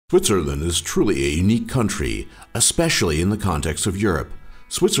Switzerland is truly a unique country, especially in the context of Europe.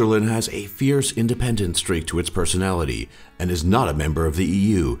 Switzerland has a fierce independent streak to its personality and is not a member of the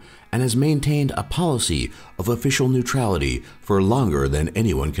EU, and has maintained a policy of official neutrality for longer than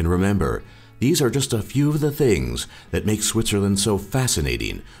anyone can remember. These are just a few of the things that make Switzerland so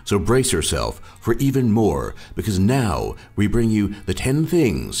fascinating, so brace yourself for even more, because now we bring you the 10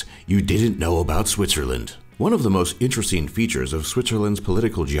 things you didn't know about Switzerland. One of the most interesting features of Switzerland's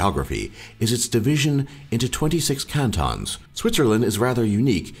political geography is its division into 26 cantons. Switzerland is rather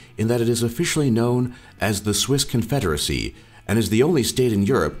unique in that it is officially known as the Swiss Confederacy and is the only state in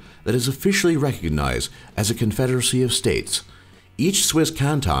Europe that is officially recognized as a confederacy of states. Each Swiss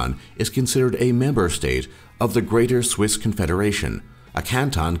canton is considered a member state of the Greater Swiss Confederation. A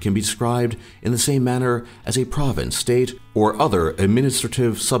canton can be described in the same manner as a province, state, or other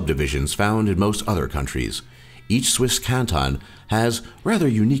administrative subdivisions found in most other countries. Each Swiss canton has, rather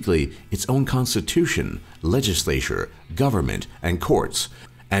uniquely, its own constitution, legislature, government, and courts,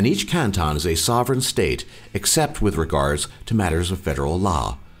 and each canton is a sovereign state except with regards to matters of federal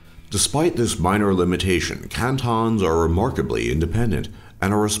law. Despite this minor limitation, cantons are remarkably independent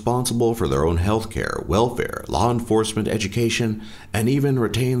and are responsible for their own healthcare, welfare, law enforcement, education, and even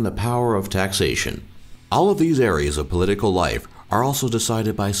retain the power of taxation. All of these areas of political life are also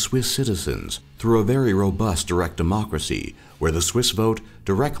decided by Swiss citizens through a very robust direct democracy, where the Swiss vote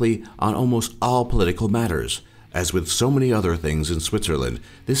directly on almost all political matters. As with so many other things in Switzerland,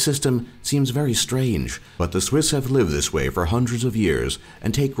 this system seems very strange, but the Swiss have lived this way for hundreds of years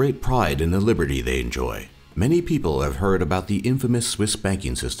and take great pride in the liberty they enjoy. Many people have heard about the infamous Swiss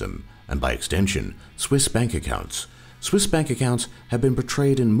banking system, and by extension, Swiss bank accounts. Swiss bank accounts have been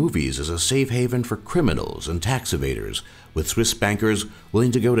portrayed in movies as a safe haven for criminals and tax evaders, with Swiss bankers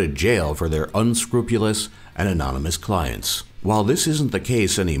willing to go to jail for their unscrupulous and anonymous clients. While this isn't the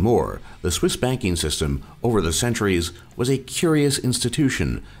case anymore, the Swiss banking system over the centuries was a curious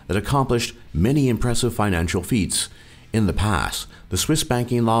institution that accomplished many impressive financial feats. In the past, the Swiss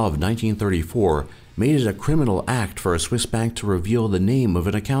banking law of 1934 made it a criminal act for a Swiss bank to reveal the name of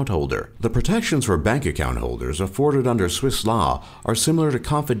an account holder. The protections for bank account holders afforded under Swiss law are similar to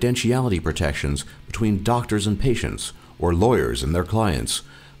confidentiality protections between doctors and patients, or lawyers and their clients.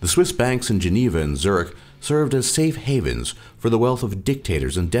 The Swiss banks in Geneva and Zurich served as safe havens for the wealth of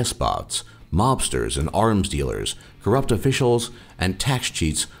dictators and despots, mobsters and arms dealers, corrupt officials, and tax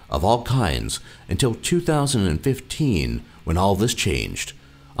cheats of all kinds until 2015, when all this changed.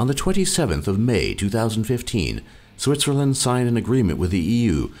 On the 27th of May 2015, Switzerland signed an agreement with the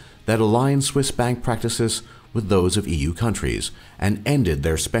EU that aligned Swiss bank practices with those of EU countries and ended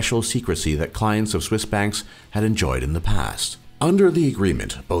their special secrecy that clients of Swiss banks had enjoyed in the past. Under the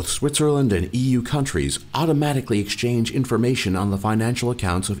agreement, both Switzerland and EU countries automatically exchange information on the financial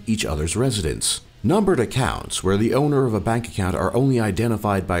accounts of each other's residents. Numbered accounts, where the owner of a bank account are only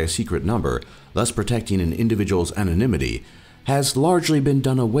identified by a secret number, thus protecting an individual's anonymity, has largely been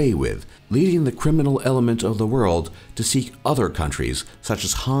done away with, leading the criminal element of the world to seek other countries, such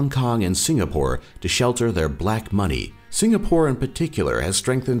as Hong Kong and Singapore, to shelter their black money. Singapore in particular has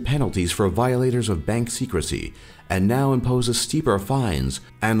strengthened penalties for violators of bank secrecy, and now imposes steeper fines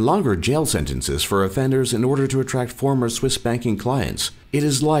and longer jail sentences for offenders in order to attract former Swiss banking clients. It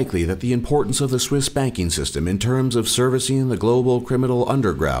is likely that the importance of the Swiss banking system in terms of servicing the global criminal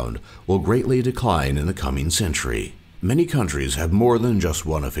underground will greatly decline in the coming century. Many countries have more than just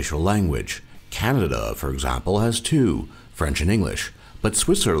one official language. Canada, for example, has two, French and English, but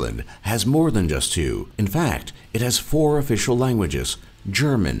Switzerland has more than just two. In fact, it has 4 official languages: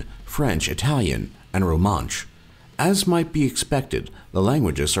 German, French, Italian, and Romansh. As might be expected, the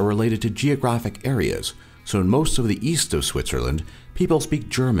languages are related to geographic areas, so in most of the east of Switzerland, people speak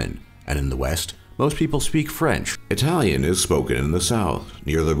German, and in the west, most people speak French. Italian is spoken in the south,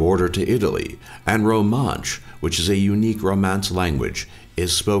 near the border to Italy, and Romansh, which is a unique Romance language,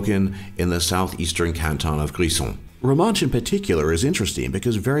 is spoken in the southeastern canton of Grisons. Romansh in particular is interesting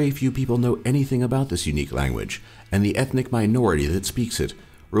because very few people know anything about this unique language, and the ethnic minority that speaks it.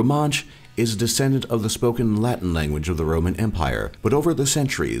 Romansh is a descendant of the spoken Latin language of the Roman Empire, but over the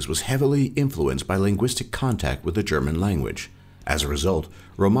centuries was heavily influenced by linguistic contact with the German language. As a result,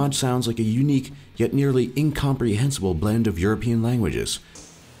 Romansh sounds like a unique, yet nearly incomprehensible blend of European languages.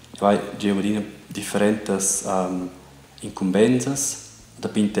 Vai geometria diferentes incumbências, da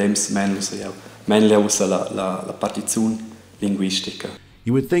pintems mainly usa la partizione linguistica.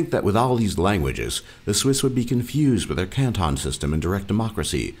 You would think that with all these languages, the Swiss would be confused with their canton system and direct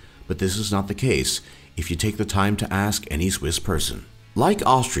democracy, but this is not the case if you take the time to ask any Swiss person. Like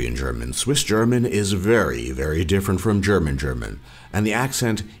Austrian German, Swiss German is very, very different from German German, and the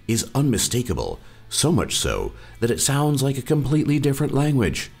accent is unmistakable, so much so that it sounds like a completely different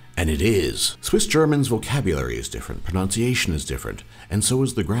language. And it is. Swiss German's vocabulary is different, pronunciation is different, and so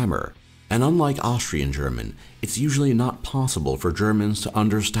is the grammar. And unlike Austrian German, it's usually not possible for Germans to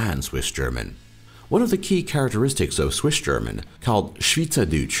understand Swiss German. One of the key characteristics of Swiss German, called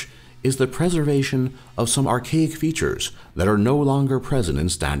Schweizerdeutsch, is the preservation of some archaic features that are no longer present in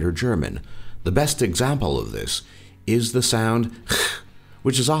Standard German. The best example of this is the sound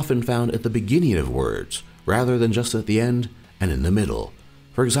which is often found at the beginning of words, rather than just at the end and in the middle.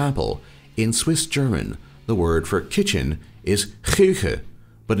 For example, in Swiss German, the word for kitchen is Küche,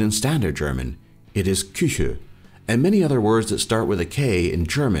 but in Standard German, it is Küche, and many other words that start with a K in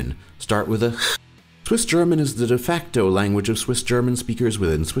German start with a Ch. Swiss German is the de facto language of Swiss German speakers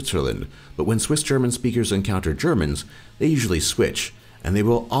within Switzerland, but when Swiss German speakers encounter Germans, they usually switch, and they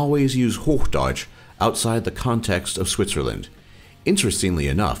will always use Hochdeutsch outside the context of Switzerland. Interestingly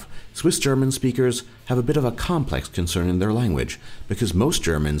enough, Swiss German speakers have a bit of a complex concerning their language, because most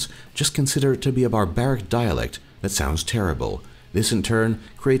Germans just consider it to be a barbaric dialect that sounds terrible. This in turn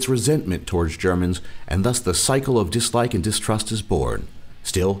creates resentment towards Germans, and thus the cycle of dislike and distrust is born.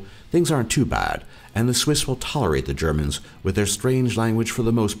 Still, things aren't too bad, and the Swiss will tolerate the Germans with their strange language for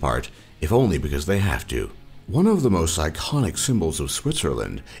the most part, if only because they have to. One of the most iconic symbols of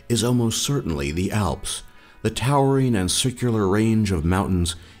Switzerland is almost certainly the Alps. The towering and circular range of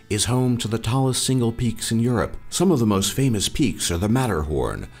mountains is home to the tallest single peaks in Europe. Some of the most famous peaks are the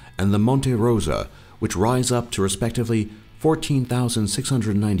Matterhorn and the Monte Rosa, which rise up to respectively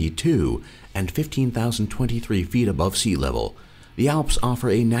 14,692 and 15,023 feet above sea level. The Alps offer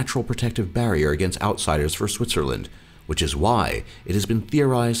a natural protective barrier against outsiders for Switzerland, which is why it has been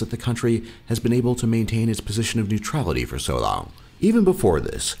theorized that the country has been able to maintain its position of neutrality for so long. Even before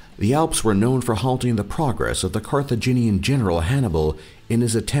this, the Alps were known for halting the progress of the Carthaginian general Hannibal in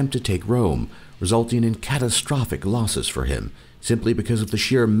his attempt to take Rome, resulting in catastrophic losses for him, simply because of the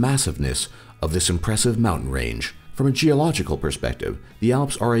sheer massiveness of this impressive mountain range. From a geological perspective, the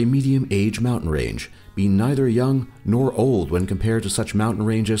Alps are a medium-age mountain range, being neither young nor old when compared to such mountain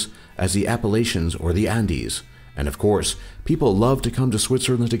ranges as the Appalachians or the Andes. And of course, people love to come to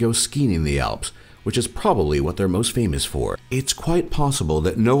Switzerland to go skiing in the Alps, which is probably what they're most famous for. It's quite possible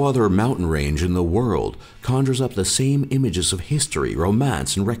that no other mountain range in the world conjures up the same images of history,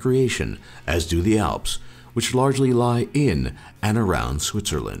 romance, and recreation as do the Alps, which largely lie in and around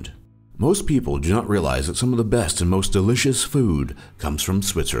Switzerland. Most people do not realize that some of the best and most delicious food comes from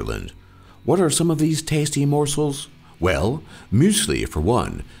Switzerland. What are some of these tasty morsels? Well, muesli for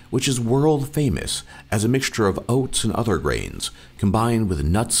one, which is world famous as a mixture of oats and other grains, combined with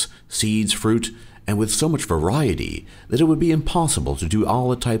nuts, seeds, fruit, and with so much variety that it would be impossible to do all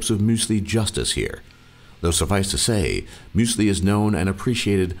the types of muesli justice here. Though suffice to say, muesli is known and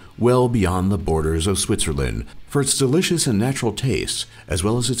appreciated well beyond the borders of Switzerland for its delicious and natural tastes, as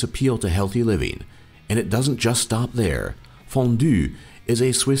well as its appeal to healthy living. And it doesn't just stop there. Fondue is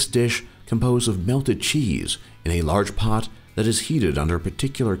a Swiss dish composed of melted cheese in a large pot that is heated under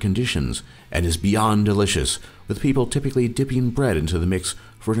particular conditions and is beyond delicious, with people typically dipping bread into the mix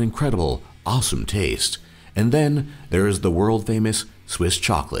for an incredible, awesome taste. And then there is the world-famous Swiss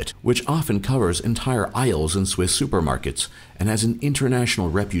chocolate, which often covers entire aisles in Swiss supermarkets and has an international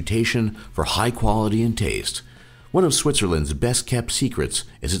reputation for high quality and taste. One of Switzerland's best-kept secrets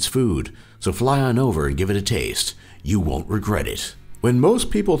is its food, so fly on over and give it a taste. You won't regret it. When most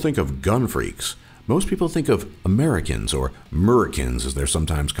people think of gun freaks, most people think of Americans, or Murricans as they're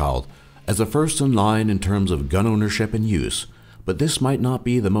sometimes called, as the first in line in terms of gun ownership and use. But this might not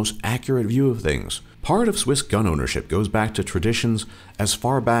be the most accurate view of things. Part of Swiss gun ownership goes back to traditions as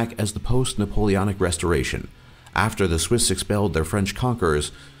far back as the post-Napoleonic Restoration. After the Swiss expelled their French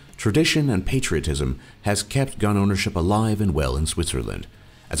conquerors, tradition and patriotism has kept gun ownership alive and well in Switzerland.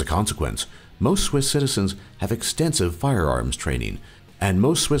 As a consequence, most Swiss citizens have extensive firearms training, and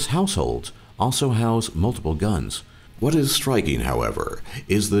most Swiss households also house multiple guns. What is striking, however,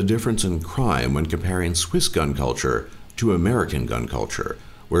 is the difference in crime when comparing Swiss gun culture to American gun culture,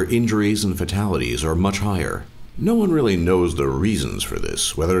 where injuries and fatalities are much higher. No one really knows the reasons for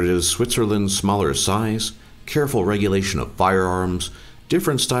this, whether it is Switzerland's smaller size, careful regulation of firearms,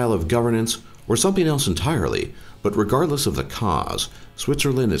 different style of governance, or something else entirely, but regardless of the cause,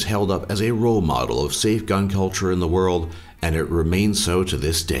 Switzerland is held up as a role model of safe gun culture in the world, and it remains so to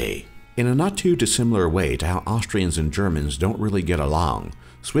this day. In a not too dissimilar way to how Austrians and Germans don't really get along,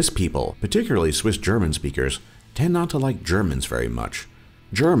 Swiss people, particularly Swiss German speakers, tend not to like Germans very much.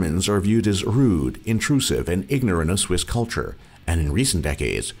 Germans are viewed as rude, intrusive, and ignorant of Swiss culture, and in recent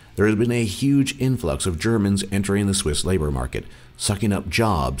decades, there has been a huge influx of Germans entering the Swiss labor market, sucking up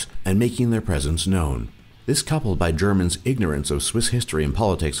jobs and making their presence known. This, coupled by Germans' ignorance of Swiss history and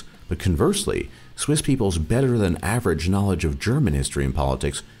politics, but conversely, Swiss people's better than average knowledge of German history and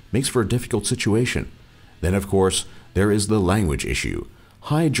politics, makes for a difficult situation. Then, of course, there is the language issue.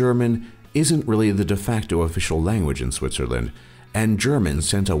 High German isn't really the de facto official language in Switzerland, and Germans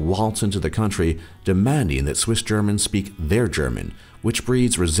tend to waltz into the country demanding that Swiss Germans speak their German, which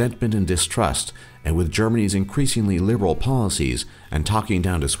breeds resentment and distrust, and with Germany's increasingly liberal policies and talking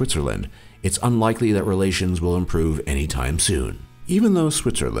down to Switzerland, it's unlikely that relations will improve anytime soon. Even though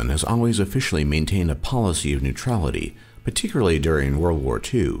Switzerland has always officially maintained a policy of neutrality, particularly during World War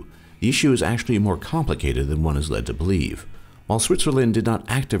II, the issue is actually more complicated than one is led to believe. While Switzerland did not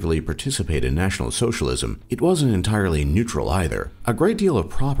actively participate in National Socialism, it wasn't entirely neutral either. A great deal of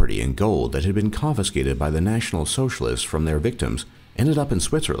property and gold that had been confiscated by the National Socialists from their victims ended up in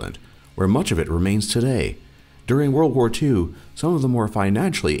Switzerland, where much of it remains today. During World War II, some of the more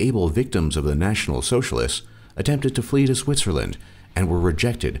financially able victims of the National Socialists attempted to flee to Switzerland and were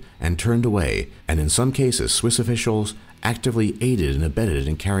rejected and turned away, and in some cases Swiss officials actively aided and abetted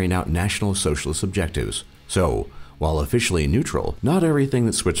in carrying out National Socialist objectives. So, while officially neutral, not everything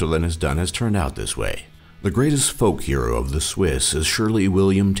that Switzerland has done has turned out this way. The greatest folk hero of the Swiss is surely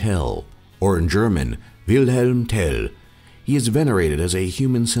William Tell, or in German, Wilhelm Tell. He is venerated as a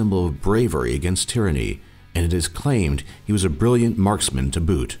human symbol of bravery against tyranny, and it is claimed he was a brilliant marksman to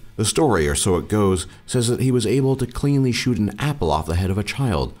boot. The story, or so it goes, says that he was able to cleanly shoot an apple off the head of a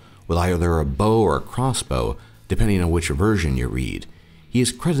child with either a bow or a crossbow, depending on which version you read. He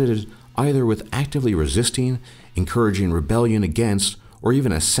is credited either with actively resisting, encouraging rebellion against, or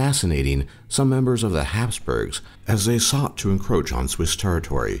even assassinating some members of the Habsburgs as they sought to encroach on Swiss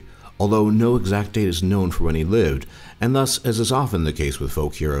territory, although no exact date is known for when he lived, and thus, as is often the case with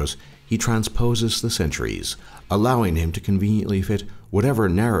folk heroes, he transposes the centuries, allowing him to conveniently fit whatever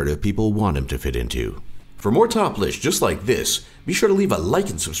narrative people want him to fit into. For more top lists just like this, be sure to leave a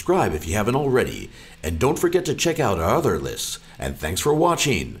like and subscribe if you haven't already, and don't forget to check out our other lists. And thanks for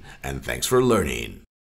watching, and thanks for learning.